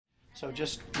So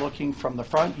just looking from the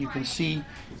front, you can see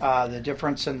the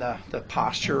difference in the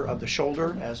posture of the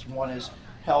shoulder, as one is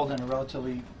held in a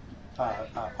relatively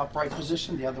upright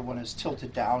position, the other one is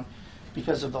tilted down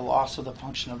because of the loss of the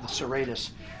function of the serratus.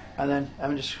 And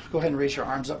then just go ahead and raise your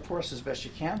arms up for us as best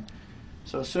you can.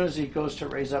 So as soon as he goes to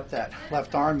raise up that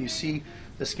left arm, you see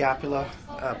the scapula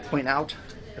point out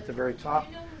at the very top.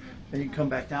 Then you can come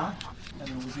back down, and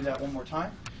then we'll do that one more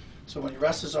time. So when he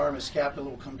rests his arm, his scapula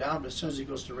will come down, but as soon as he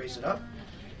goes to raise it up,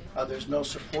 there's no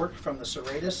support from the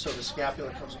serratus, so the scapula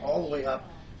comes all the way up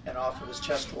and off of his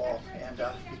chest wall. And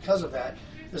because of that,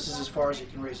 this is as far as he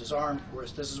can raise his arm,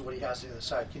 whereas this is what he has to the other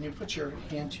side. Can you put your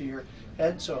hand to your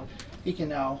head so he can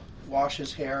now wash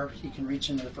his hair, he can reach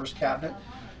into the first cabinet,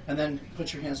 and then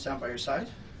put your hands down by your side,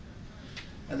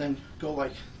 and then go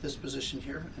like this position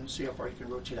here and see how far you can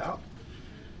rotate out.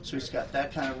 So he's got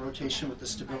that kind of rotation with the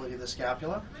stability of the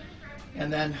scapula.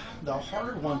 And then the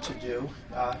harder one to do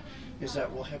is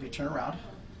that we'll have you turn around,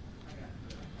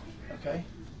 okay,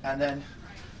 and then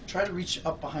try to reach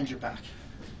up behind your back.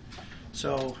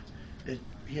 So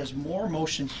he has more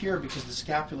motion here because the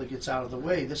scapula gets out of the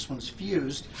way. This one's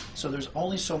fused, so there's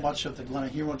only so much of the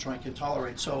glenohumeral joint can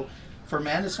tolerate. So for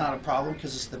men, it's not a problem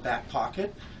because it's the back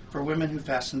pocket. For women who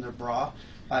fasten their bra,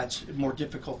 it's more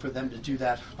difficult for them to do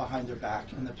that behind their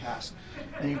back in the past.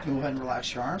 And you can go ahead and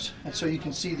relax your arms. And so you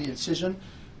can see the incision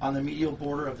on the medial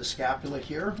border of the scapula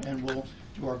here, and we'll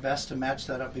do our best to match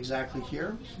that up exactly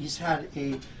here. He's had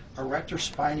a erector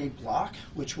spinae block,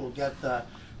 which will get the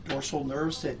dorsal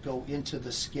nerves that go into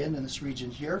the skin in this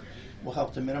region here, will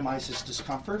help to minimize his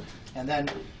discomfort. And then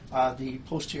the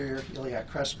posterior iliac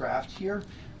crest graft here,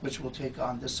 which we'll take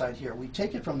on this side here. We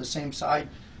take it from the same side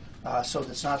so that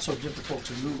it's not so difficult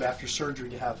to move after surgery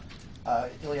to have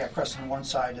iliac crest on one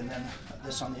side and then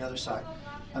this on the other side,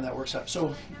 and that works out.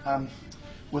 So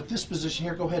with this position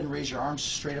here, go ahead and raise your arms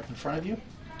straight up in front of you.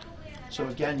 So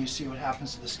again, you see what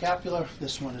happens to the scapula.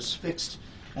 This one is fixed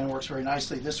and works very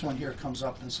nicely. This one here comes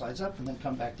up and slides up and then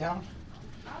come back down.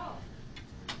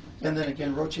 And then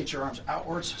again, rotate your arms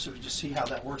outwards so we just see how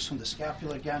that works from the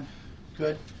scapula again.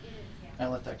 Good.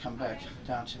 And let that come back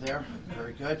down to there.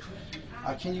 Very good.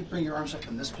 Can you bring your arms up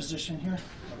in this position here?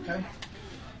 Okay.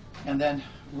 And then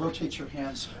rotate your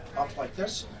hands up like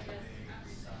this.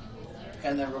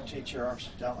 And then rotate your arms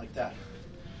down like that.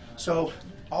 So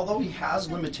although he has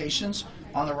limitations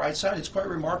on the right side, it's quite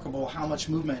remarkable how much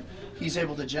movement he's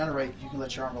able to generate. You can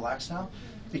let your arm relax now,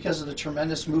 because of the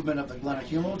tremendous movement of the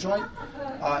glenohumeral joint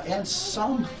and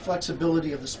some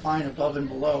flexibility of the spine above and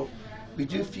below. We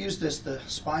do fuse this. The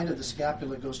spine of the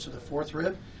scapula goes to the fourth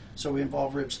rib, so we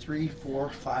involve ribs 3, 4,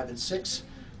 5, and 6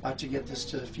 to get this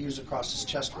to fuse across his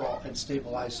chest wall and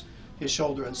stabilize his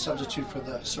shoulder and substitute for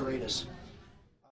the serratus.